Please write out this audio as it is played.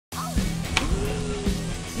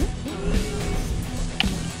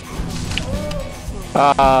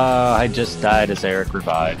I just died as Eric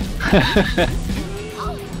revived.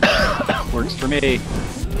 Works for me.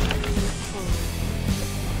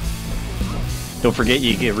 Don't forget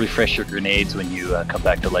you get refresh your grenades when you come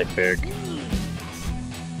back to life, Eric.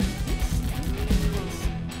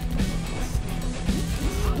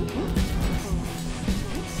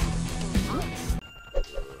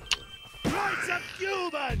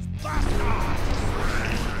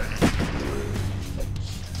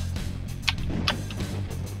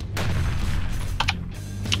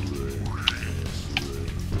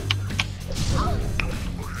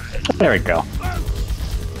 There we go.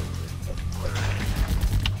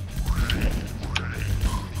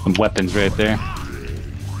 Some weapons right there.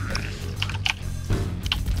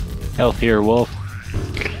 Health here, Wolf.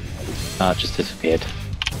 Just disappeared.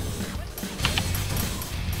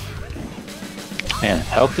 Man,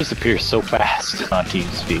 health disappears so fast on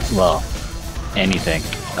TeamSpeak. Well, anything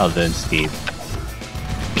other than Steve.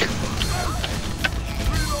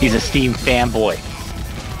 He's a Steam fanboy.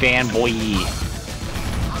 Fanboy.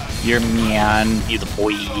 You're man, you the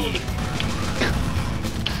boy.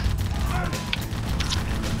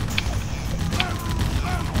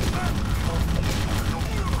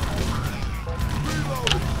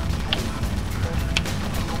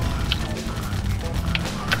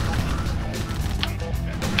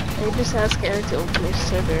 I just ask Eric to open his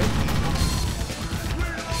server.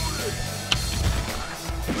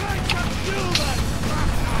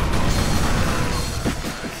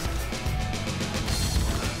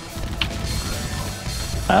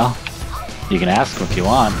 Well, you can ask him if you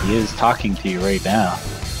want. He is talking to you right now.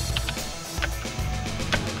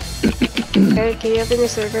 Eric, can you open your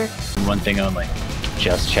server? One thing only.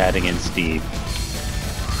 Just chatting in Steve.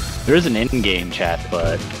 There is an in-game chat,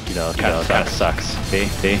 but you know, it kind of sucks. See?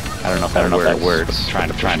 I don't know if that works. Trying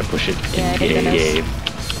to push it in game.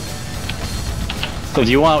 So if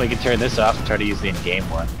you want, we can turn this off and try to use the in-game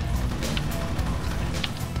one.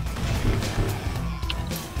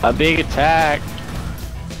 A big attack.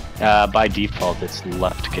 By default, it's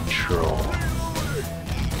left control.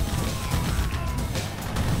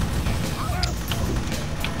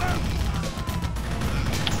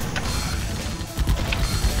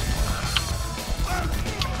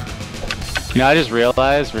 You know, I just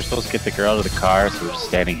realized we're supposed to get the girl to the car, so we're just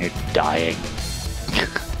standing here dying.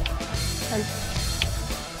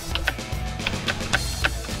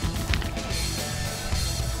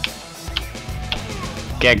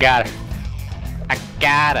 Okay, I got her. I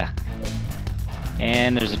got her.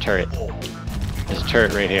 And there's a turret. There's a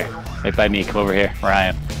turret right here. Right by me. Come over here where I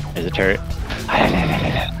am. There's a turret.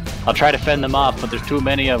 I'll try to fend them off, but there's too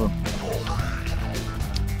many of them.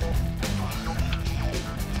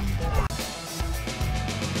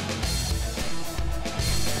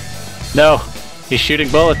 No, he's shooting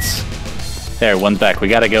bullets. There, one's back. We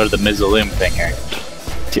gotta go to the Mausoleum thing here.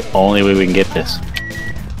 It's the only way we can get this.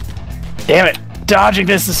 Damn it! Dodging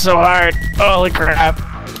this is so hard! Holy crap!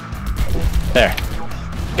 There.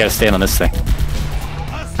 Gotta stand on this thing.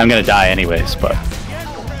 I'm gonna die anyways, but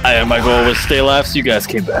my goal was stay alive so you guys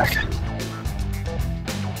came back.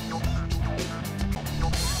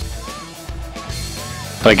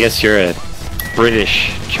 So I guess you're a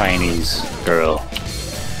British Chinese girl.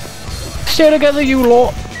 Stay together, you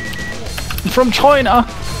lot! From China!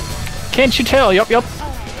 Can't you tell? Yup.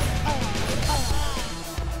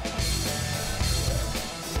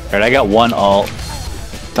 Alright, I got one ult.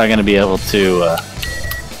 I'm gonna be able to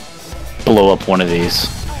blow up one of these.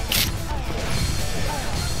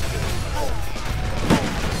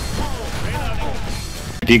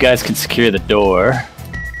 If you guys can secure the door.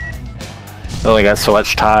 Oh, I got so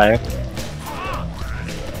much time.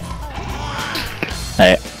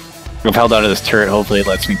 I've held onto this turret, hopefully it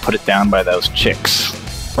lets me put it down by those chicks.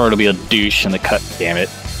 Or it'll be a douche in the cut, damn it.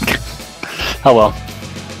 Oh well.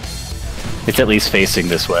 It's at least facing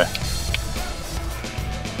this way.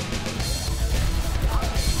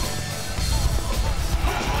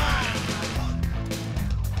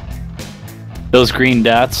 Those green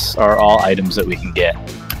dots are all items that we can get.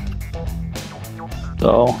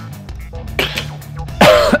 So...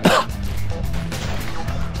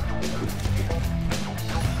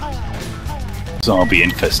 Zombie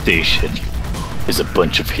infestation is a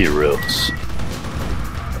bunch of heroes.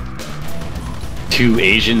 2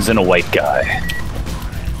 Asians and a white guy.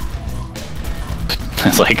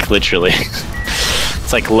 It's like literally,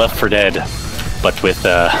 it's like Left 4 Dead, but with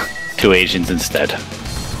 2 Asians instead.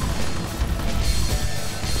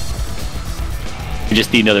 We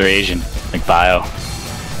just need another Asian, like Bio.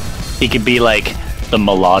 He could be like the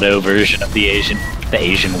mulatto version of the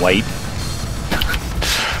Asian white.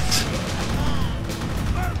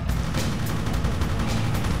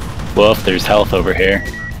 Wolf, there's health over here.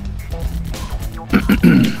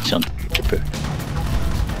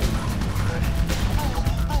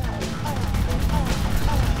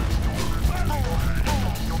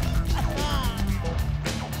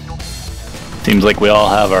 Seems like we all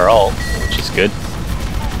have our ult, which is good.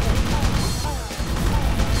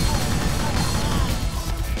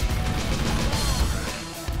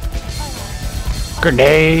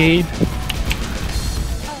 Grenade!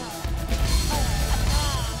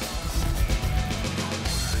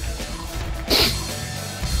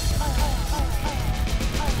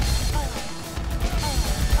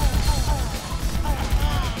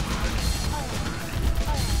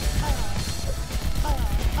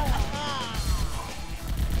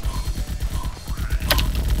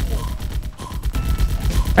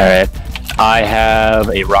 Alright, I have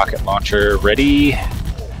a rocket launcher ready,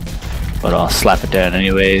 but I'll slap it down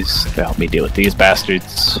anyways to help me deal with these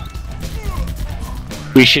bastards.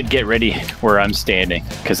 We should get ready where I'm standing,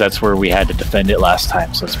 because that's where we had to defend it last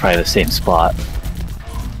time, so it's probably the same spot.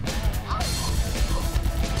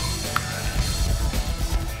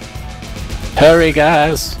 Hurry,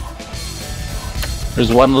 guys!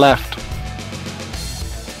 There's one left.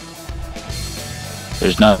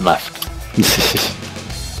 There's none left.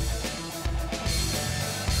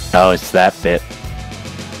 Oh, it's that bit.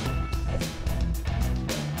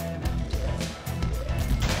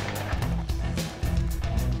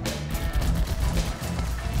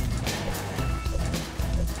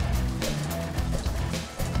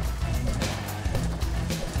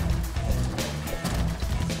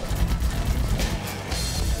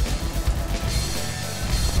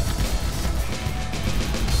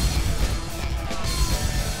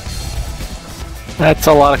 That's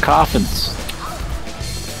a lot of coffins.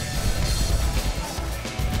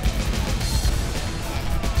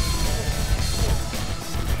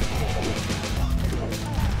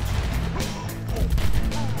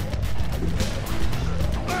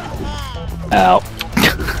 Ow.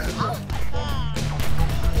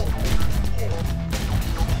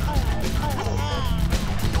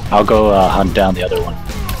 I'll go hunt down the other one.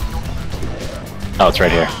 Oh, it's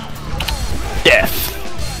right here. Death!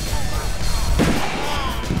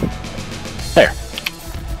 There.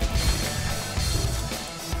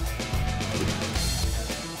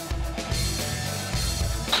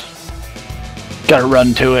 Gotta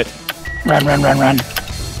run to it. Run, run, run, run.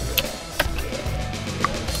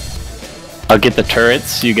 I'll get the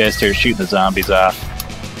turrets, you guys start shooting the zombies off.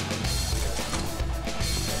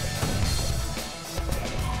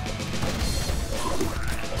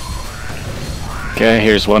 Okay,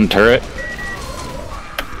 here's one turret.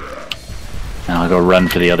 Now I'll go run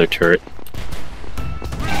for the other turret.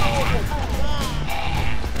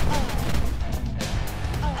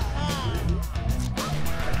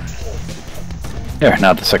 There,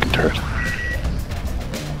 now the second turret.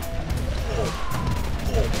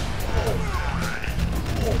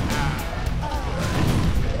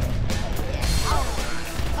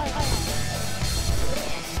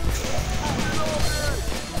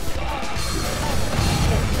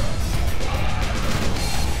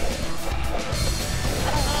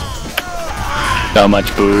 So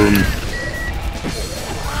much boom.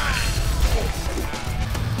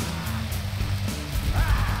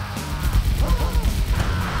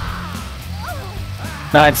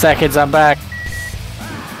 Nine seconds, I'm back.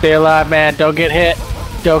 Stay alive, man. Don't get hit.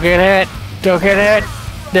 Don't get hit. Don't get hit.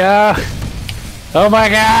 No. Oh my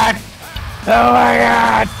god. Oh my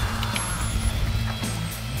god.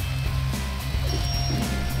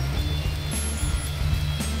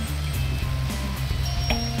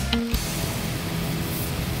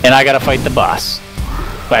 And I gotta fight the boss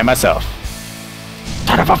by myself.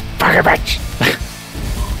 Son of a fucking bitch!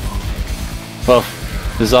 Well,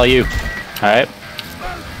 this is all you. Alright?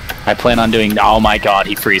 I plan on doing. Oh my god,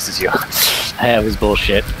 he freezes you. That was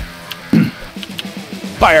bullshit.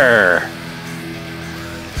 Fire!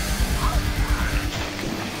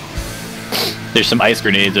 There's some ice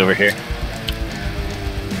grenades over here.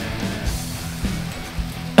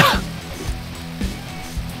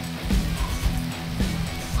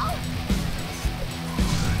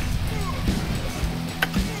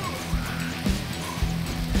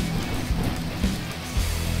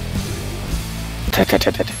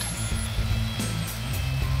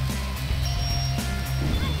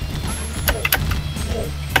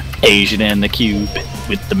 Asian and the cube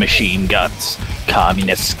with the machine guns.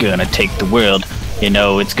 Communists gonna take the world. You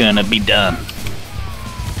know it's gonna be done.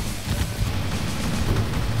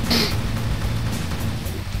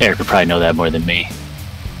 Eric would probably know that more than me,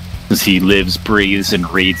 since he lives, breathes, and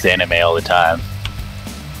reads anime all the time.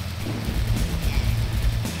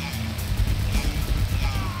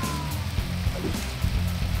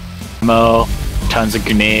 ammo, tons of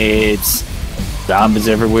grenades, zombies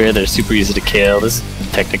everywhere. They're super easy to kill. This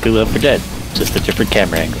is technically Left 4 Dead, just a different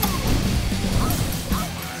camera angle.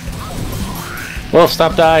 Wolf,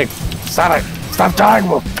 stop dying! Stop it! Stop dying,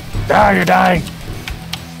 Wolf! Ah, you're dying!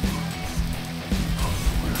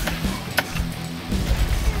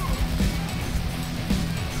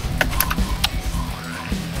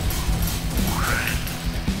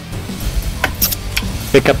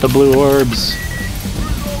 Pick up the blue orbs.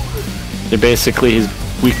 They're basically his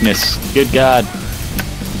weakness. Good God.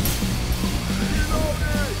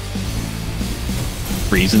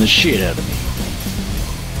 Freezing the shit out of me.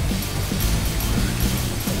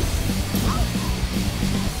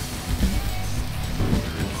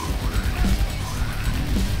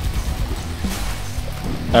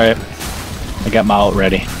 Alright. I got my ult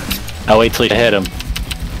ready. I'll wait till you hit him.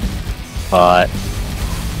 But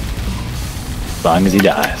as long as he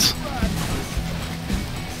dies.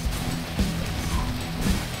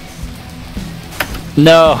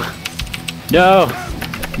 No! No!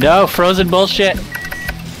 No! Frozen bullshit!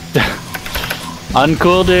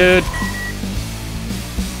 Uncool, dude!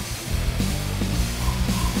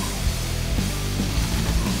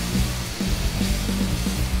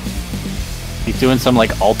 He's doing some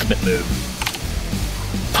like ultimate move.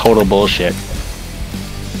 Total bullshit.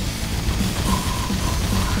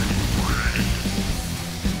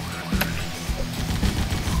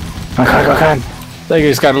 Come on. I think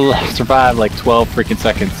he's gotta survive like 12 freaking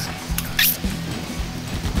seconds.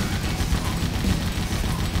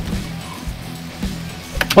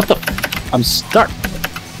 What the f? I'm stuck.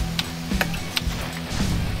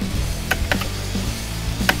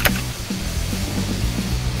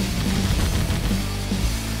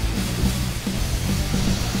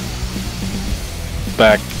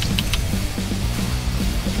 Back.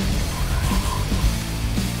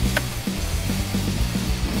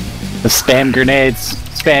 Spam grenades!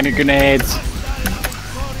 Spam your grenades!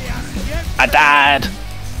 I died!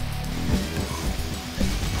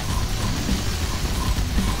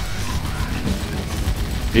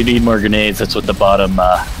 If you need more grenades, that's what the bottom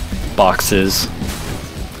box is.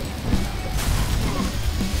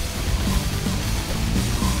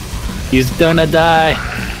 He's gonna die!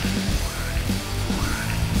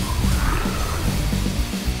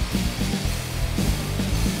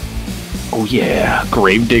 Oh yeah,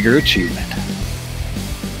 Gravedigger achievement.